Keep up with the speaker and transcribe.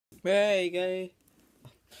Hey, guy.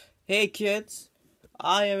 Hey, kids.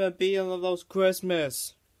 I am a being of those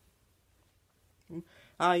Christmas.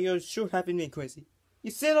 You're sure happy me, Quincy.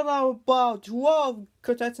 You said about 12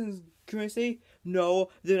 contestants, Quincy. No,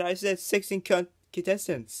 then I said 16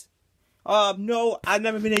 contestants. No, I've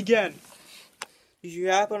never been again. You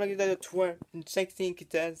happen to get the 16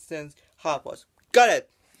 contestants hot was. Got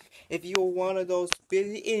it. If you're one of those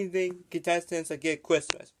busy anything contestants that get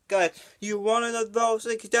Christmas. Got it. You're one of those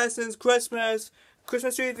contestants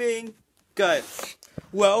Christmas tree thing. Got it.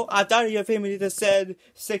 Well, I thought your family just said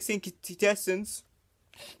 16 contestants.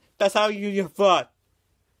 That's how you thought.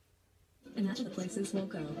 And that's the places we'll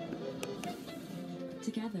go.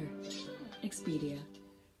 Together. Expedia.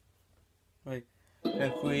 Like,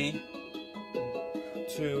 3,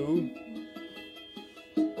 2,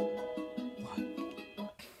 1.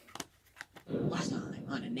 Last time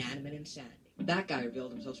on Inanimate Insanity, that guy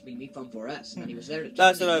revealed himself to be Meat Phone 4S, and he was there to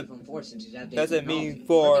That's Meat Phone 4 since he's outdated. That's a technology. Meat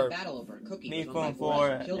for Battle over a cookie Meat was won Phone by 4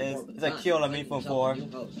 4S, killed is Ford with a gun, kill on making Meat Phone himself 4. a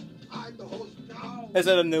new host. I'm the host now. Is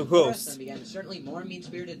it a new 4S host? then began certainly more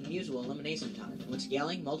mean-spirited than usual elimination time, in which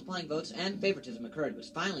yelling, multiplying votes, and favoritism occurred, which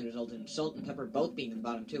finally resulted in Salt and Pepper both being in the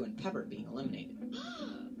bottom 2 and Pepper being eliminated.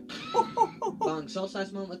 Following Salt's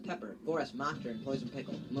last moment with Pepper, 4S mocked her and poisoned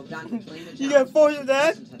Pickle, and moved on to explain the challenge. You got forced of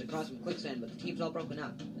that? Had to cross some quicksand with the teams all broken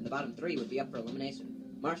up, and the bottom 3 would be up for elimination.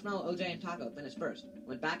 Marshmallow, OJ, and Taco finished first,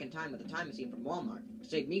 went back in time with a time machine from Walmart to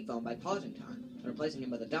save Meat Phone by pausing time, and replacing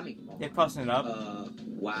him with a dummy from Walmart. They're passing it up.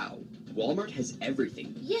 Wow. Walmart has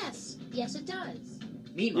everything. Yes, it does.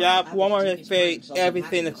 Meanwhile, Yeah, after Walmart Jimmy's has paid smiling,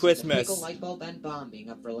 everything at Salty Christmas. Pickle, light bulb, and bomb being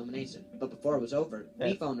up for elimination. But before it was over, Yeah.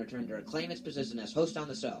 Meat Phone returned to reclaim its position as host on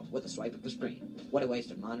the show with a swipe of the screen. What a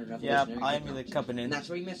waste of modern Yeah, revolutionary I'm in the technology. company. And that's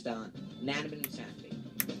where he missed on Inanimate Insanity.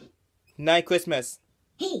 Night Christmas.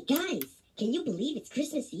 Hey, guys, can you believe it's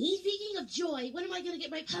Christmas Eve? Speaking of joy, when am I gonna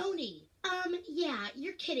get my pony? Yeah,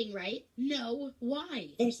 you're kidding, right? No, why?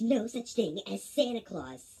 There's no such thing as Santa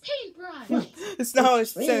Claus. Paintbrush! What? It's not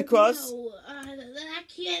Santa Claus. No, that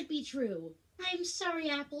can't be true. I'm sorry,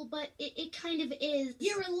 Apple, but it kind of is.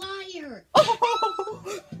 You're a liar!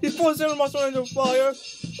 He pulls in monster into fire.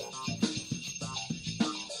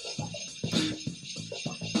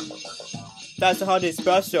 That's the holiday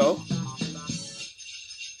special.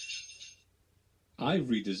 I've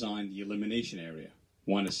redesigned the elimination area.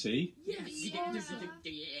 Want to see? Yes!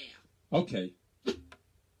 Yeah. Okay.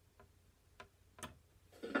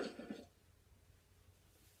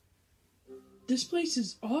 This place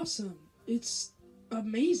is awesome. It's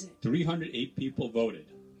amazing. 308 people voted.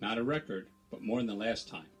 Not a record, but more than the last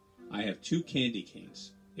time. I have 2 candy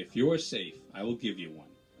canes. If you're safe, I will give you one.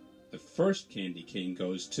 The first candy cane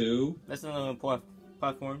goes to... That's another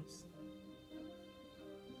platforms.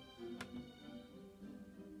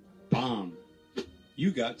 Bomb.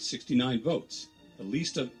 You got 69 votes. The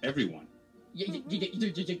least of everyone. Yeah.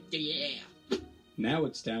 Now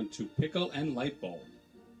it's down to Pickle and Lightbulb.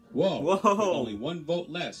 Whoa. Whoa. With only 1 vote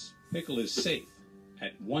less, Pickle is safe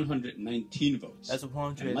at 119 votes. That's And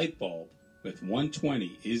 100. Lightbulb, with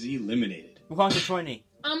 120, is eliminated. 120.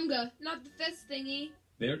 Not the fist thingy.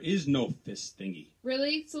 There is no fist thingy.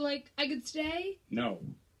 Really? So, like, I could stay? No.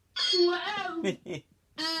 Wow.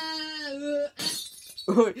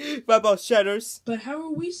 What about Shatters? But how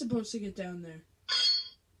are we supposed to get down there?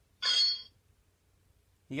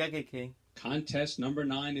 You gotta get king. Contest number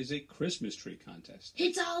 9 is a Christmas tree contest.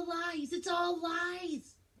 It's all lies! It's all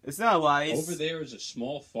lies! It's not wise. Over there is a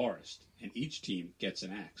small forest, and each team gets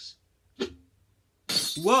an axe.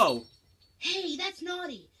 Whoa! Hey, that's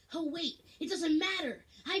naughty! Oh, wait, it doesn't matter!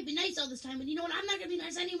 I've been nice all this time, and you know what? I'm not gonna be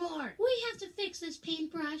nice anymore! We have to fix this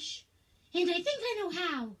paintbrush. And I think I know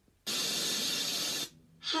how.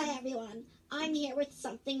 Hi, everyone. I'm here with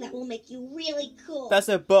something that will make you really cool. That's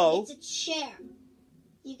a bow. It's a chair.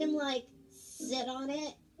 You can, sit on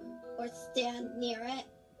it, or stand near it,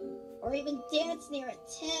 or even dance near it,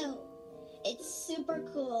 too. It's super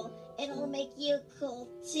cool. It'll make you cool,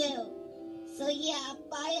 too. So, yeah,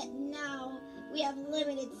 buy it now. We have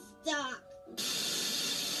limited stock.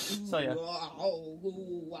 So yeah.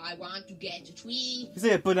 Oh, I want to get a tree. Is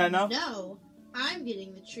it a banana? No, I'm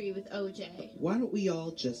getting the tree with OJ. Why don't we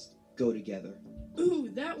all just go together?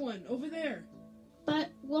 Ooh, that one, over there.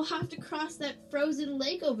 But we'll have to cross that frozen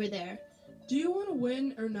lake over there. Do you want to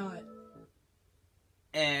win or not?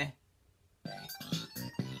 Eh.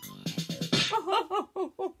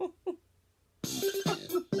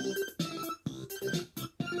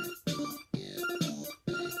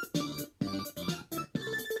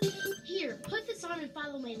 Here, put this on and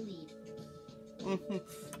follow my lead.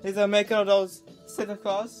 Is it making of those Santa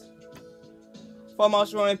Claus? For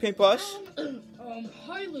Marshmallow and Paintbrush?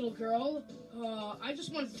 Hi, little girl. I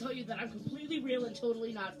just wanted to tell you that I'm completely real and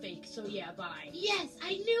totally not fake. So yeah, bye. Yes,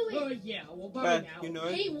 I knew it. Yeah, well, bye now. You know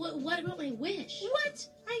it? Hey, what about my wish? What?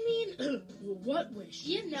 I mean, Well, what wish?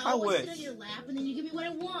 you know, I I wish. sit on your lap and then you give me what I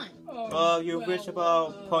want. You wish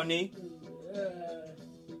about pony?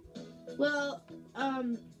 Well,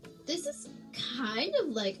 this is kind of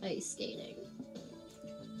like ice skating.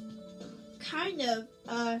 Kind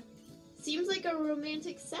of, seems like a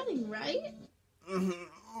romantic setting, right?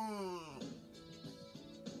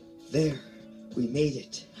 There, we made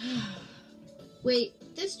it. Wait,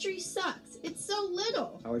 this tree sucks. It's so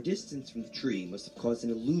little. Our distance from the tree must have caused an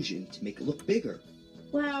illusion to make it look bigger.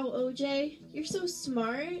 Wow, OJ, you're so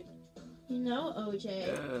smart. You know,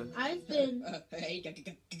 OJ, I've been... Hey,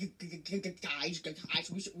 guys,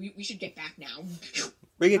 we should get back now.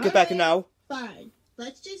 We can get back now. Fine.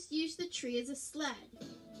 Let's just use the tree as a sled.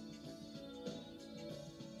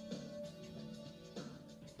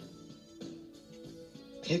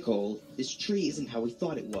 Pickle, this tree isn't how we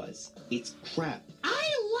thought it was. It's crap.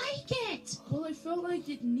 I like it. Well, I felt like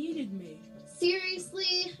it needed me.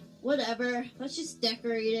 Seriously? Whatever. Let's just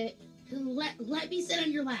decorate it. Let me sit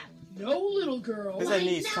on your lap. No, little girl. Because my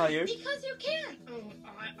knee's not? tired. Because you can't.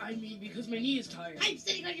 I mean, because my knee is tired. I'm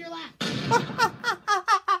sitting on your lap.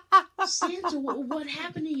 Santa, what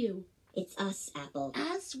happened to you? It's us, Apple.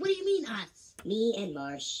 Us? What do you mean us? Me and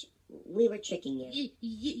Marsh. We were tricking you.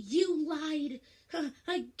 You lied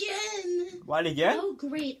again. What again? Oh,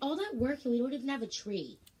 great. All that work and we don't even have a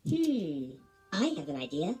tree. I have an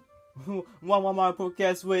idea. One more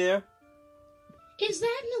podcast where? Is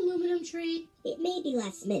that an aluminum tree? It may be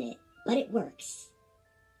last minute, but it works.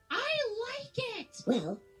 I like it.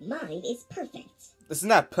 Well, mine is perfect. It's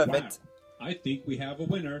not perfect. Wow. I think we have a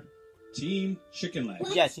winner. Team Chicken Leg.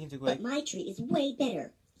 What? Yeah, Chicken Leg. But my tree is way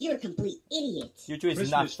better. You're a complete idiot. Your tree is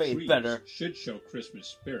Christmas not way trees better. should show Christmas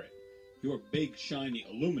spirit. Your big, shiny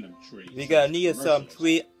aluminum tree. We gotta need some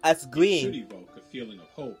tree as should green. evoke a feeling of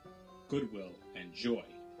hope, goodwill, and joy.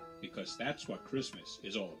 Because that's what Christmas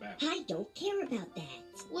is all about. I don't care about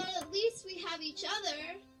that. Well, at least we have each other.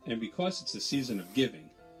 And because it's the season of giving,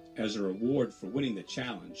 as a reward for winning the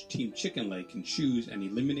challenge, Team Chicken Leg can choose an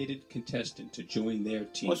eliminated contestant to join their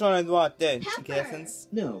team. What's wrong with what then, Pepper. contestants?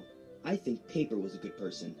 No, I think Paper was a good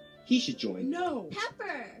person. He should join. No.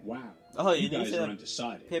 Pepper. Wow. Oh, You you guys said are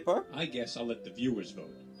undecided. paper? I guess I'll let the viewers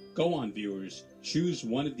vote. Go on, viewers. Choose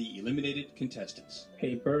one of the eliminated contestants.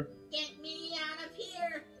 Paper. Get me out of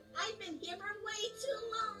here. I've been here for way too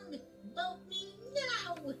long. Vote me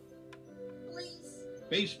now. Please.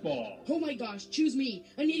 Baseball. Oh my gosh, choose me.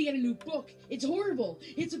 I need to get a new book. It's horrible.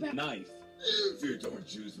 It's about... Knife. If you don't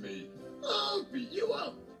choose me, I'll beat you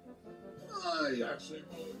up. I actually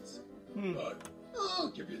won't. But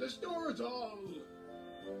I'll give you the store doll.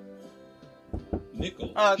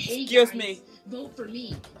 Nickel. Hey Excuse guys, me. Vote for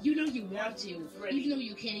me. You know you want to, even though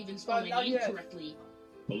you can't even spell my name correctly.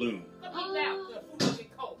 Balloon.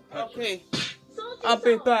 Okay. I'll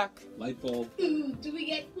be back. Light bulb. Do we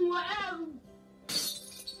get... Wow.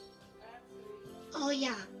 Oh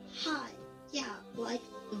yeah, hi. Yeah, like,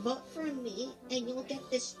 vote for me and you'll get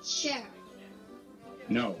this chair.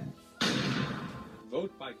 No.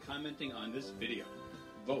 Vote by commenting on this video.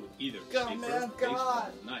 Vote either Go, paper, man, baseball,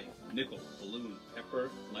 God. knife, nickel, balloon,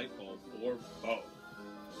 pepper, light bulb, or bow.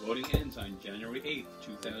 Voting ends on January 8th,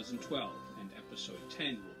 2012, and episode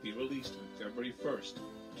 10 will be released on February 1st,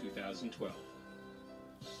 2012.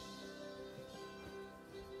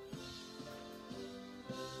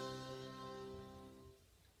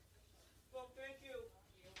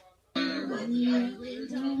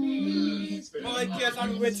 Alright, kids,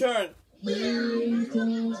 I'm return. We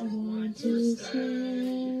don't want to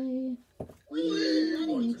stay. We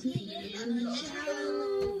want to be in the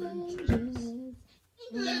Challenges.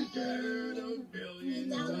 And get $1 billion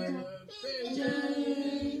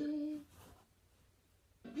payday.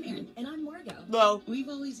 And I'm Margot. Well, We've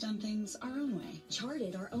always done things our own way,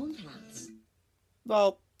 charted our own paths.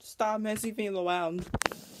 stop messing things around.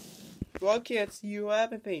 Well, kids, you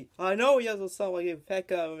haven't been. I know you also saw like a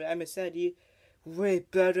pack of MSD way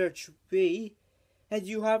better tree. And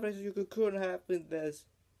you have you could have this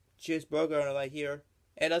cheeseburger right here.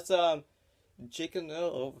 And that's chicken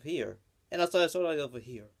over here. And that's soda over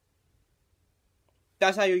here.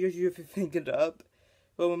 That's how you think it up.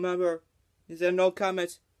 But remember, is there no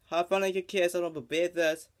comments? Have fun at your kids, I don't forbid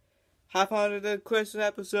this. Have fun at the Christmas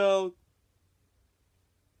episode.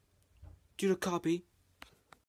 Do the copy.